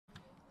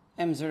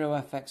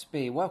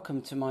M0FXB,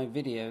 welcome to my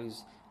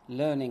videos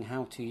learning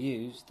how to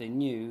use the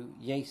new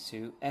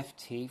YAESU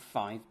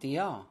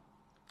FT5DR.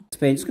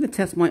 I'm just going to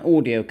test my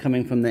audio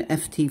coming from the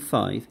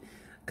FT5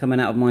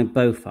 coming out of my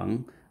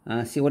Bofeng,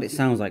 see what it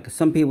sounds like, because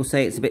some people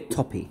say it's a bit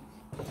toppy.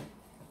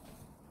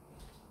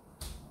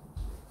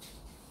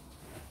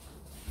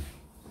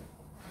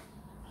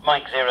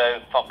 Mike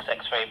 0, Fox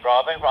X-Ray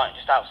Bravo, right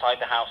just outside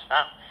the house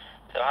now.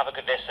 So have a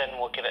good listen,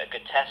 we'll give it a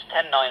good test.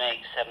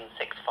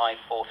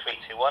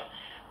 109876543321.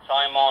 So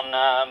I'm on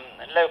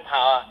low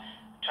power,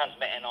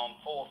 transmitting on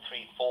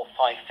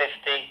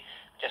 434.550.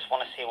 Just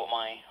want to see what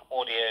my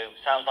audio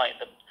sounds like.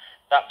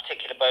 That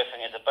particular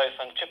Bofeng is a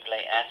Bofeng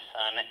 888S,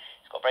 and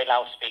it's got a very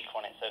loud speaker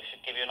on it, so it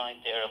should give you an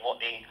idea of what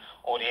the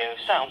audio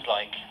sounds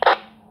like.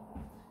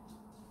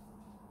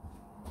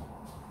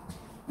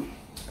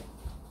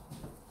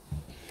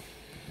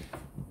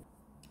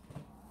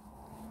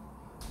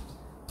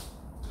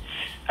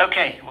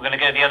 Okay, we're going to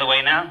go the other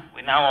way now.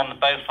 We're now on the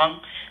Bofeng,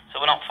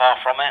 so we're not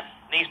far from it.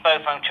 These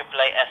Bofeng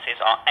 888Ss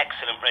are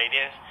excellent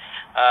radios.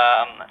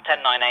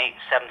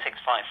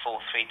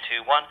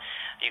 109876543321.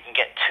 You can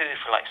get two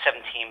for like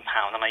 £17,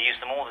 and I use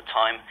them all the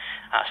time,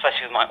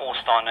 especially with my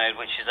All-Star node,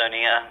 which is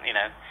only a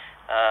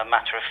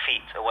matter of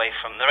feet away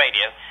from the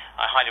radio.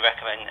 I highly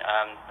recommend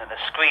the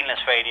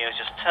screenless radios.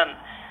 Just turn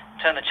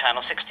the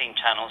channel, 16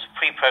 channels,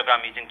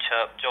 pre-program using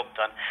chirp, job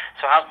done.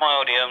 So how's my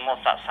audio and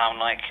what's that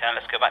sound like?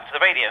 Let's go back to the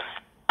radio.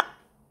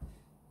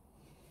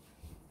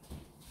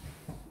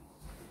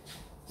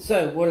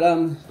 So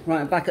we'll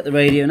right, back at the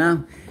radio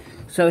now.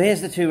 So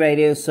here's the two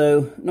radios.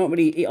 So not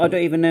really, I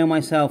don't even know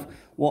myself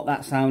what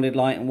that sounded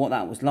like and what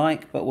that was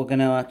like, but we're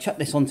gonna chuck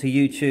this onto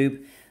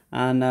YouTube,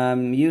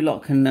 and you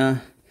lot can,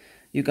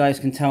 you guys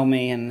can tell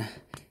me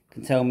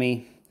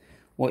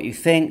what you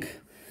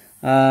think.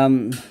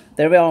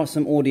 There are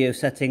some audio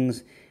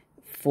settings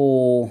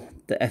for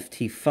the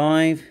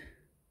FT5.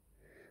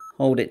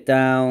 Hold it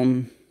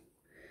down,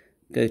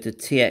 go to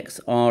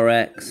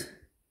TXRX.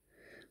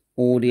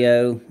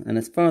 Audio, and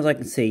as far as I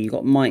can see, you've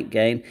got mic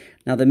gain.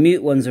 Now the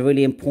mute one's a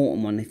really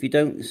important one. If you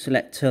don't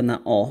turn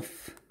that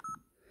off,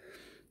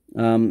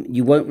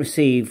 you won't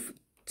receive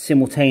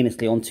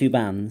simultaneously on two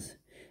bands.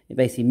 It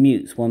basically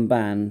mutes one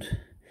band.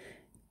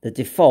 The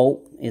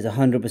default is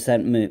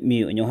 100%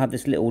 mute, and you'll have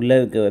this little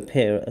logo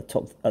appear at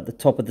the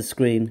top of the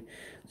screen.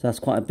 So that's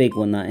quite a big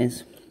one, that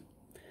is.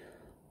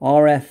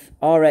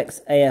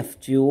 RX AF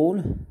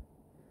dual.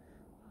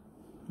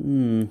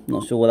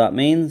 Not sure what that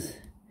means.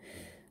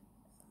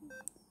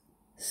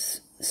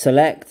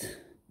 Select,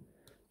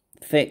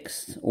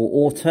 fixed,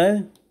 or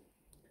auto.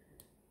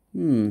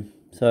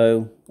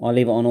 So I'll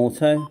leave it on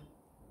auto.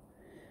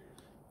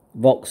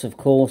 Vox, of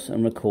course,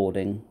 and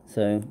recording.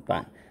 So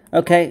back.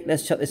 Okay,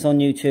 let's chuck this on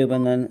YouTube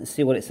and then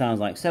see what it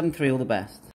sounds like. 7.3, all the best.